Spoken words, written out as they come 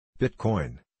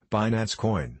Bitcoin, Binance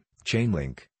Coin,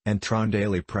 Chainlink, and Tron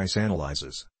daily price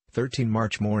analyses, 13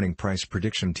 March morning price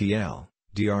prediction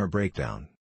TL/DR breakdown.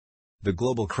 The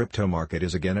global crypto market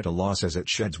is again at a loss as it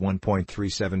sheds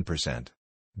 1.37%.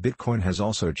 Bitcoin has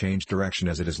also changed direction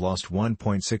as it has lost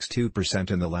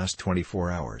 1.62% in the last 24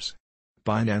 hours.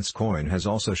 Binance Coin has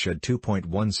also shed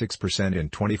 2.16% in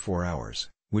 24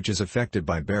 hours, which is affected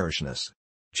by bearishness.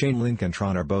 Chainlink and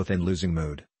Tron are both in losing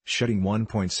mood, shedding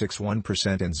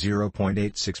 1.61% and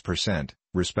 0.86%,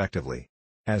 respectively.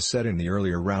 As said in the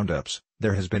earlier roundups,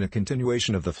 there has been a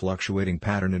continuation of the fluctuating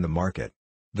pattern in the market.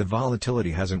 The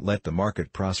volatility hasn't let the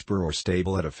market prosper or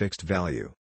stable at a fixed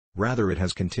value. Rather, it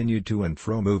has continued to and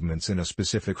fro movements in a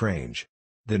specific range.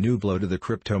 The new blow to the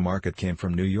crypto market came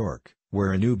from New York,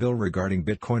 where a new bill regarding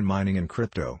Bitcoin mining and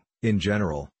crypto, in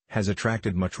general, has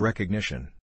attracted much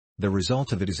recognition. The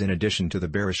result of it is in addition to the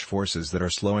bearish forces that are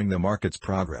slowing the market's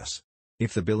progress.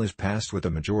 If the bill is passed with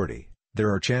a majority, there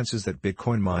are chances that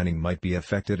Bitcoin mining might be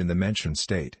affected in the mentioned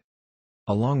state.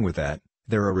 Along with that,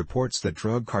 there are reports that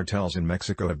drug cartels in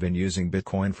Mexico have been using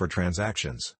Bitcoin for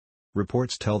transactions.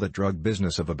 Reports tell that drug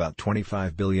business of about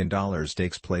 $25 billion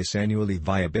takes place annually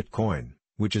via Bitcoin,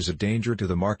 which is a danger to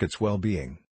the market's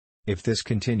well-being. If this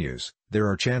continues, there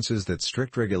are chances that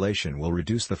strict regulation will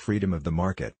reduce the freedom of the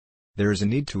market. There is a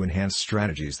need to enhance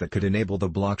strategies that could enable the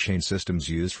blockchain systems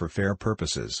used for fair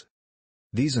purposes.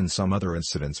 These and some other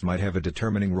incidents might have a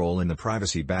determining role in the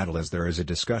privacy battle, as there is a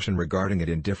discussion regarding it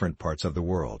in different parts of the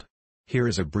world. Here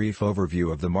is a brief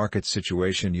overview of the market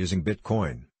situation using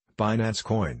Bitcoin, Binance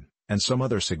Coin, and some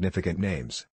other significant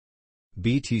names.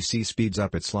 BTC speeds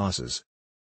up its losses.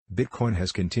 Bitcoin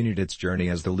has continued its journey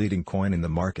as the leading coin in the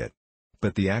market.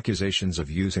 But the accusations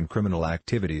of use in criminal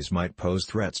activities might pose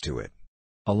threats to it.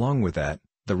 Along with that,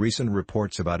 the recent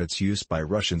reports about its use by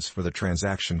Russians for the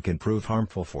transaction can prove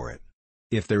harmful for it.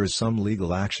 If there is some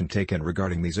legal action taken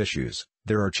regarding these issues,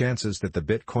 there are chances that the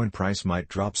Bitcoin price might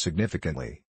drop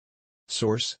significantly.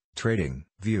 Source: Trading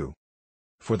View.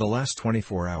 For the last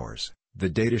 24 hours, the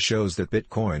data shows that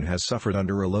Bitcoin has suffered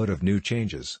under a load of new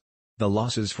changes. The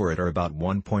losses for it are about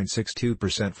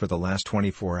 1.62% for the last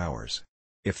 24 hours.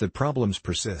 If the problems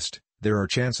persist, there are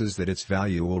chances that its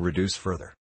value will reduce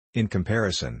further. In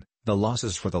comparison, the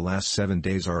losses for the last 7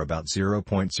 days are about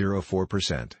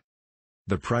 0.04%.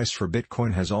 The price for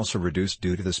Bitcoin has also reduced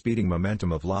due to the speeding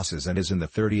momentum of losses and is in the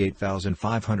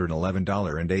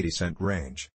 $38,511.80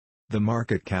 range. The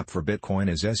market cap for Bitcoin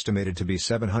is estimated to be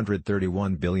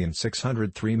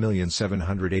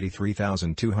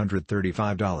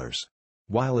 $731,603,783,235.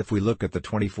 While if we look at the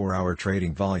 24-hour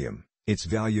trading volume, its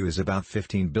value is about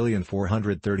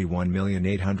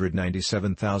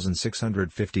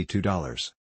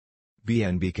 $15,431,897,652.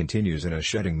 BNB continues in a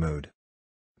shedding mood.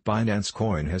 Binance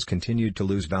Coin has continued to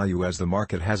lose value as the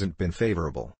market hasn't been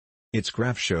favorable. Its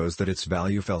graph shows that its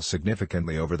value fell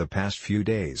significantly over the past few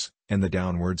days, and the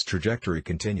downwards trajectory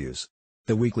continues.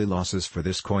 The weekly losses for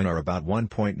this coin are about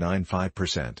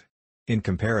 1.95%. In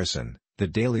comparison, the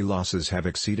daily losses have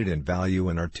exceeded in value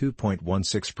and are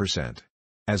 2.16%.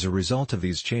 As a result of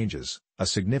these changes, a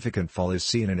significant fall is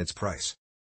seen in its price.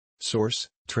 Source: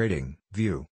 Trading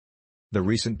View. The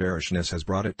recent bearishness has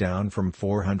brought it down from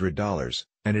 $400,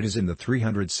 and it is in the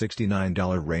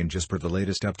 $369 range as per the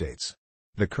latest updates.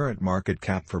 The current market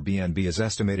cap for BNB is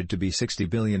estimated to be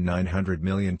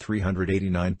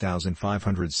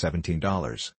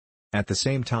 $60,900,389,517. At the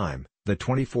same time, the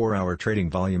 24-hour trading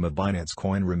volume of Binance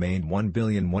Coin remained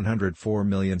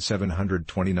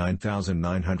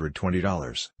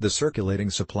 $1,104,729,920. The circulating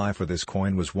supply for this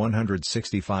coin was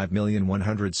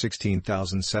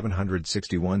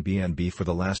 165,116,761 BNB for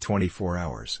the last 24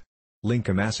 hours. Link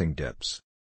amassing dips.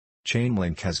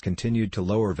 Chainlink has continued to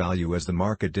lower value as the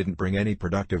market didn't bring any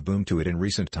productive boom to it in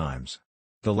recent times.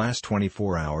 The last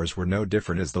 24 hours were no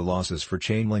different as the losses for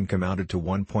Chainlink amounted to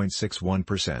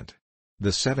 1.61%. The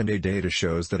 7-day data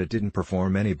shows that it didn't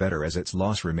perform any better as its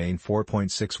loss remained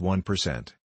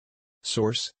 4.61%.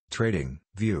 Source: Trading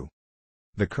View.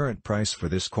 The current price for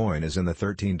this coin is in the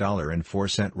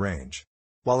 $13.04 range.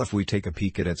 While if we take a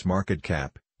peek at its market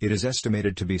cap, it is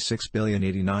estimated to be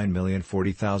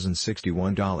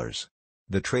 $6,089,040,061.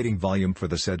 The trading volume for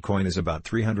the said coin is about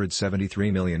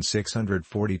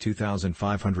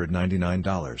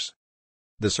 $373,642,599.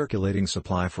 The circulating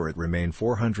supply for it remained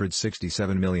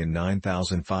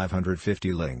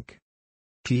 467,009,550 link.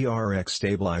 TRX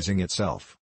stabilizing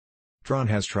itself. Tron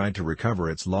has tried to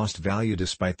recover its lost value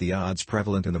despite the odds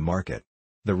prevalent in the market.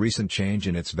 The recent change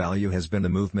in its value has been the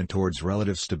movement towards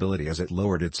relative stability as it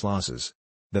lowered its losses.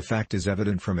 The fact is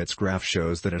evident from its graph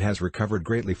shows that it has recovered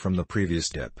greatly from the previous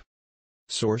dip.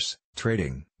 Source: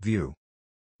 Trading View.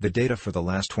 The data for the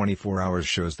last 24 hours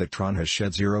shows that Tron has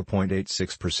shed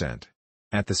 0.86%.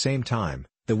 At the same time,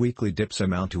 the weekly dips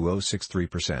amount to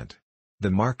 0.63%.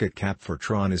 The market cap for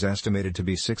Tron is estimated to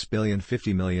be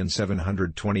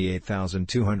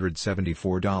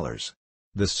 $6,050,728,274.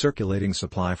 The circulating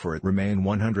supply for it remain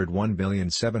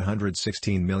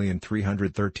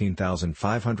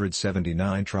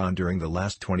 101,716,313,579 Tron during the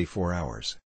last 24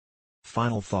 hours.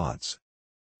 Final thoughts.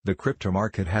 The crypto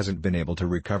market hasn't been able to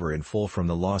recover in full from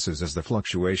the losses as the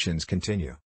fluctuations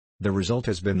continue. The result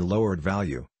has been lowered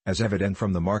value, as evident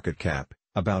from the market cap,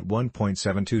 about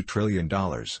 $1.72 trillion.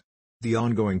 The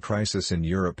ongoing crisis in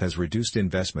Europe has reduced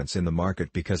investments in the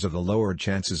market because of the lowered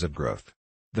chances of growth.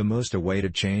 The most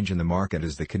awaited change in the market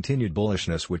is the continued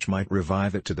bullishness which might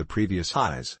revive it to the previous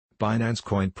highs. Binance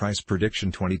Coin Price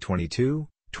Prediction 2022,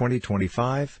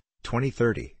 2025,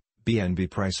 2030, BNB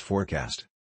Price Forecast.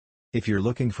 If you're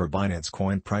looking for Binance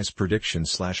Coin Price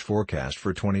Prediction/Forecast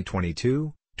for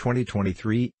 2022,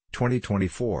 2023,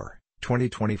 2024,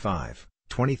 2025,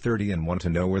 2030 and want to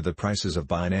know where the prices of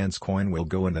Binance Coin will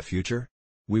go in the future?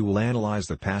 We will analyze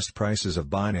the past prices of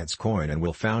Binance Coin and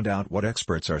will find out what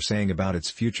experts are saying about its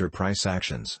future price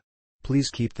actions. Please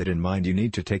keep that in mind. You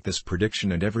need to take this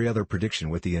prediction and every other prediction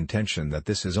with the intention that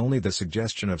this is only the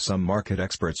suggestion of some market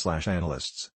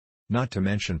experts/analysts. Not to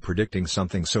mention predicting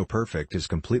something so perfect is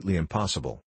completely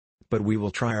impossible. But we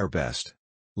will try our best.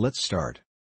 Let's start.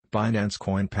 Binance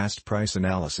Coin Past Price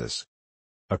Analysis.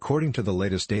 According to the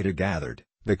latest data gathered,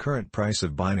 the current price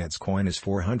of Binance Coin is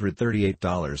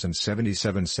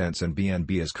 $438.77 and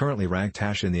BNB is currently ranked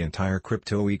hash in the entire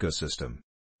crypto ecosystem.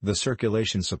 The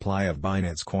circulation supply of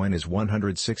Binance Coin is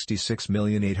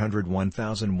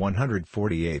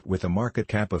 166,801,148 with a market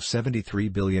cap of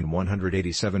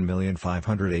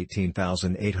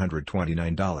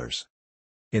 $73,187,518,829.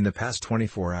 In the past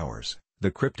 24 hours,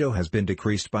 the crypto has been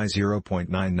decreased by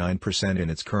 0.99% in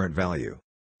its current value.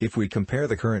 If we compare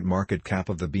the current market cap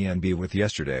of the BNB with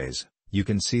yesterday's, you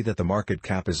can see that the market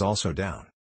cap is also down.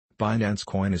 Binance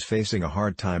Coin is facing a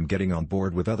hard time getting on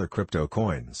board with other crypto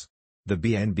coins. The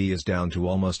BNB is down to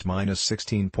almost minus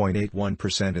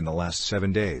 16.81% in the last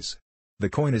 7 days. The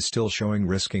coin is still showing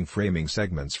risking framing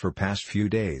segments for past few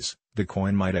days. The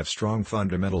coin might have strong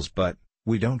fundamentals, but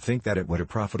we don't think that it would a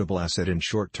profitable asset in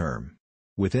short term.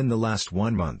 Within the last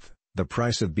 1 month, the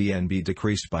price of BNB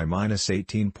decreased by minus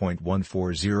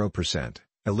 18.140%,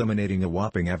 eliminating a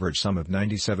whopping average sum of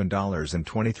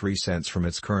 $97.23 from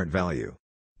its current value.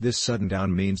 This sudden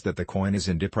down means that the coin is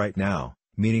in dip right now,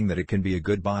 meaning that it can be a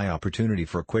good buy opportunity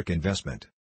for quick investment.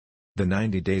 The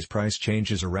 90 days price change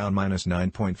is around minus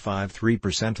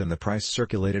 9.53% and the price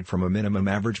circulated from a minimum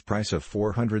average price of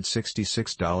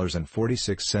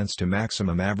 $466.46 to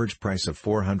maximum average price of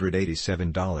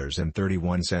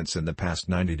 $487.31 in the past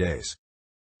 90 days.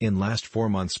 In last 4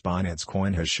 months Binance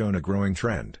Coin has shown a growing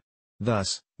trend.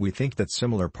 Thus, we think that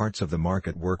similar parts of the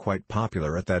market were quite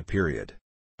popular at that period.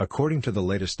 According to the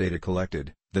latest data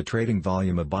collected, the trading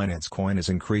volume of Binance Coin has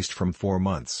increased from 4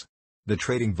 months. The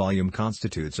trading volume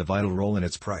constitutes a vital role in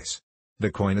its price.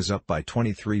 The coin is up by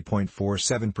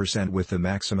 23.47% with the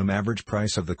maximum average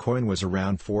price of the coin was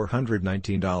around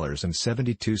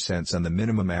 $419.72 and the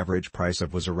minimum average price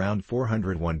of was around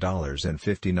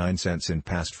 $401.59 in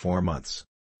past 4 months.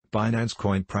 Binance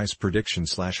Coin Price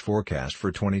Prediction/Forecast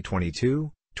for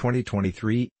 2022,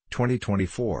 2023,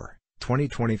 2024,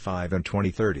 2025 and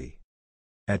 2030.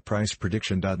 At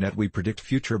priceprediction.net we predict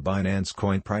future Binance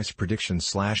Coin Price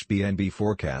Prediction/BNB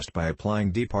forecast by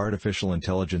applying deep artificial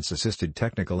intelligence assisted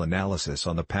technical analysis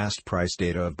on the past price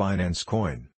data of Binance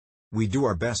Coin. We do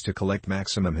our best to collect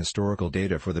maximum historical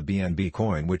data for the BNB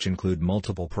coin which include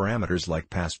multiple parameters like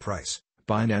past price,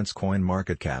 Binance Coin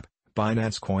market cap,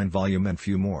 Binance Coin volume and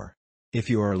few more.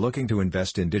 If you are looking to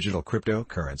invest in digital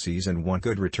cryptocurrencies and want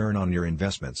good return on your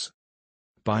investments.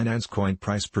 Binance Coin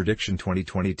Price Prediction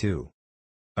 2022.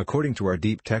 According to our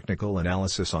deep technical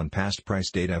analysis on past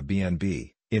price data of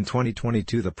BNB, in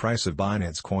 2022 the price of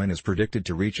Binance Coin is predicted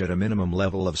to reach at a minimum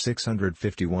level of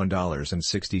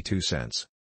 $651.62.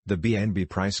 The BNB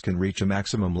price can reach a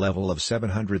maximum level of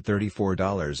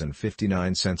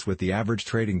 $734.59 with the average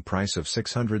trading price of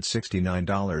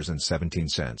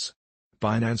 $669.17.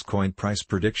 Binance Coin Price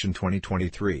Prediction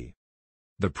 2023.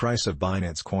 The price of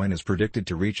Binance Coin is predicted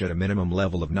to reach at a minimum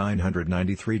level of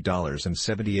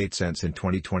 $993.78 in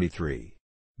 2023.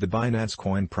 The Binance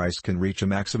Coin price can reach a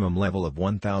maximum level of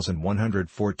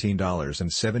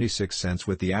 $1,114.76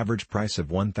 with the average price of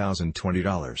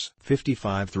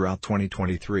 $1,020.55 throughout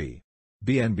 2023.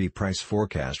 BNB price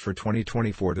forecast for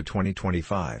 2024 to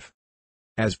 2025.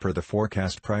 As per the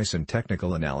forecast price and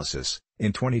technical analysis,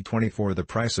 in 2024 the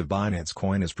price of Binance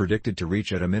Coin is predicted to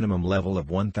reach at a minimum level of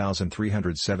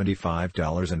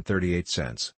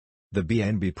 $1,375.38. The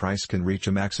BNB price can reach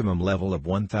a maximum level of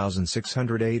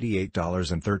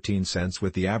 $1,688.13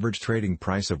 with the average trading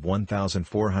price of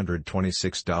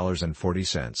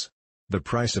 $1,426.40. The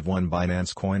price of one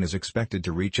Binance Coin is expected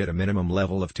to reach at a minimum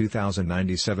level of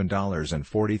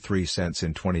 $2,097.43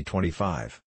 in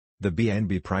 2025. The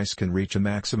BNB price can reach a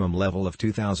maximum level of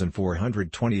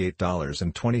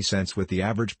 $2,428.20 with the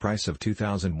average price of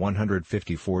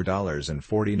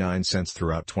 $2,154.49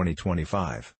 throughout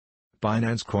 2025.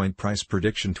 Binance Coin Price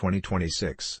Prediction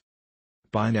 2026.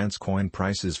 Binance Coin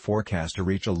price is forecast to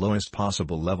reach a lowest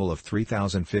possible level of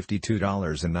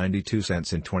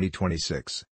 $3,052.92 in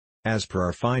 2026. As per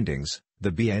our findings,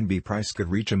 the BNB price could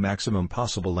reach a maximum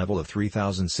possible level of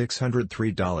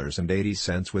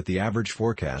 $3,603.80 with the average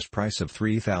forecast price of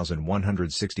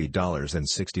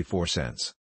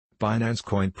 $3,160.64. Binance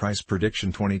Coin Price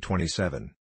Prediction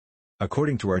 2027.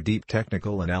 According to our deep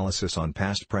technical analysis on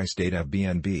past price data of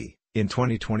BNB, in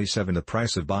 2027 the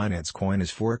price of Binance Coin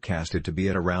is forecasted to be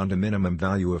at around a minimum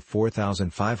value of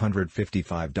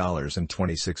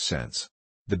 $4,555.26.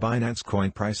 The Binance Coin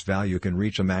price value can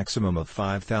reach a maximum of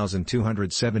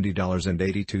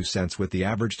 $5,270.82 with the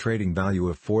average trading value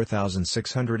of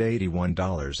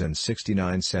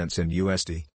 $4,681.69 in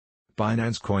USD.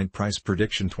 Binance Coin Price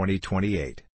Prediction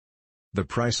 2028. The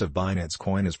price of Binance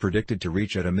Coin is predicted to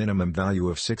reach at a minimum value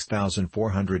of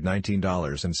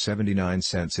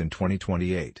 $6,419.79 in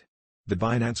 2028. The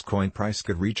Binance Coin price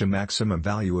could reach a maximum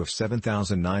value of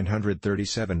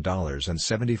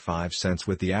 $7,937.75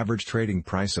 with the average trading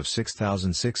price of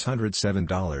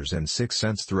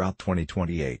 $6,607.06 throughout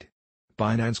 2028.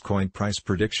 Binance Coin Price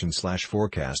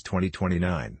Prediction/Forecast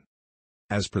 2029.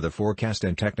 As per the forecast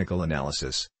and technical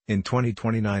analysis, in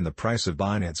 2029 the price of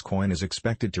Binance Coin is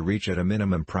expected to reach at a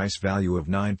minimum price value of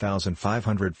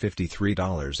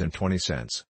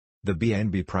 $9,553.20. The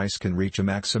BNB price can reach a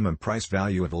maximum price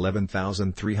value of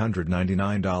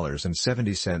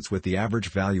 $11,399.70 with the average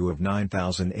value of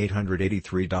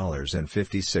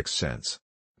 $9,883.56.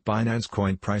 Binance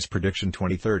Coin Price Prediction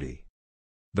 2030.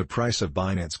 The price of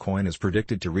Binance Coin is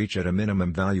predicted to reach at a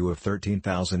minimum value of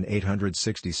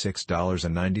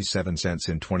 $13,866.97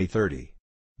 in 2030.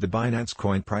 The Binance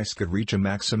Coin price could reach a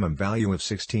maximum value of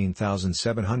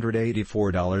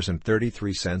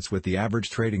 $16,784.33 with the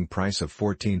average trading price of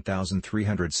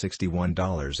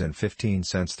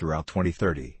 $14,361.15 throughout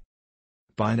 2030.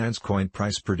 Binance Coin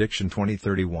Price Prediction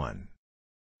 2031.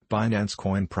 Binance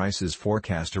Coin price is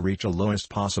forecast to reach a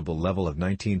lowest possible level of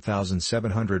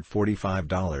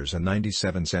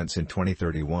 $19,745.97 in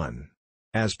 2031.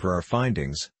 As per our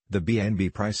findings, the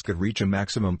BNB price could reach a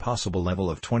maximum possible level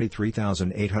of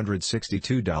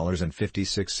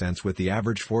 $23,862.56 with the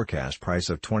average forecast price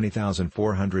of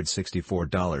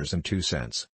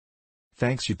 $20,464.02.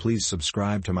 Thanks. You please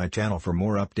subscribe to my channel for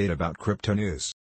more update about crypto news.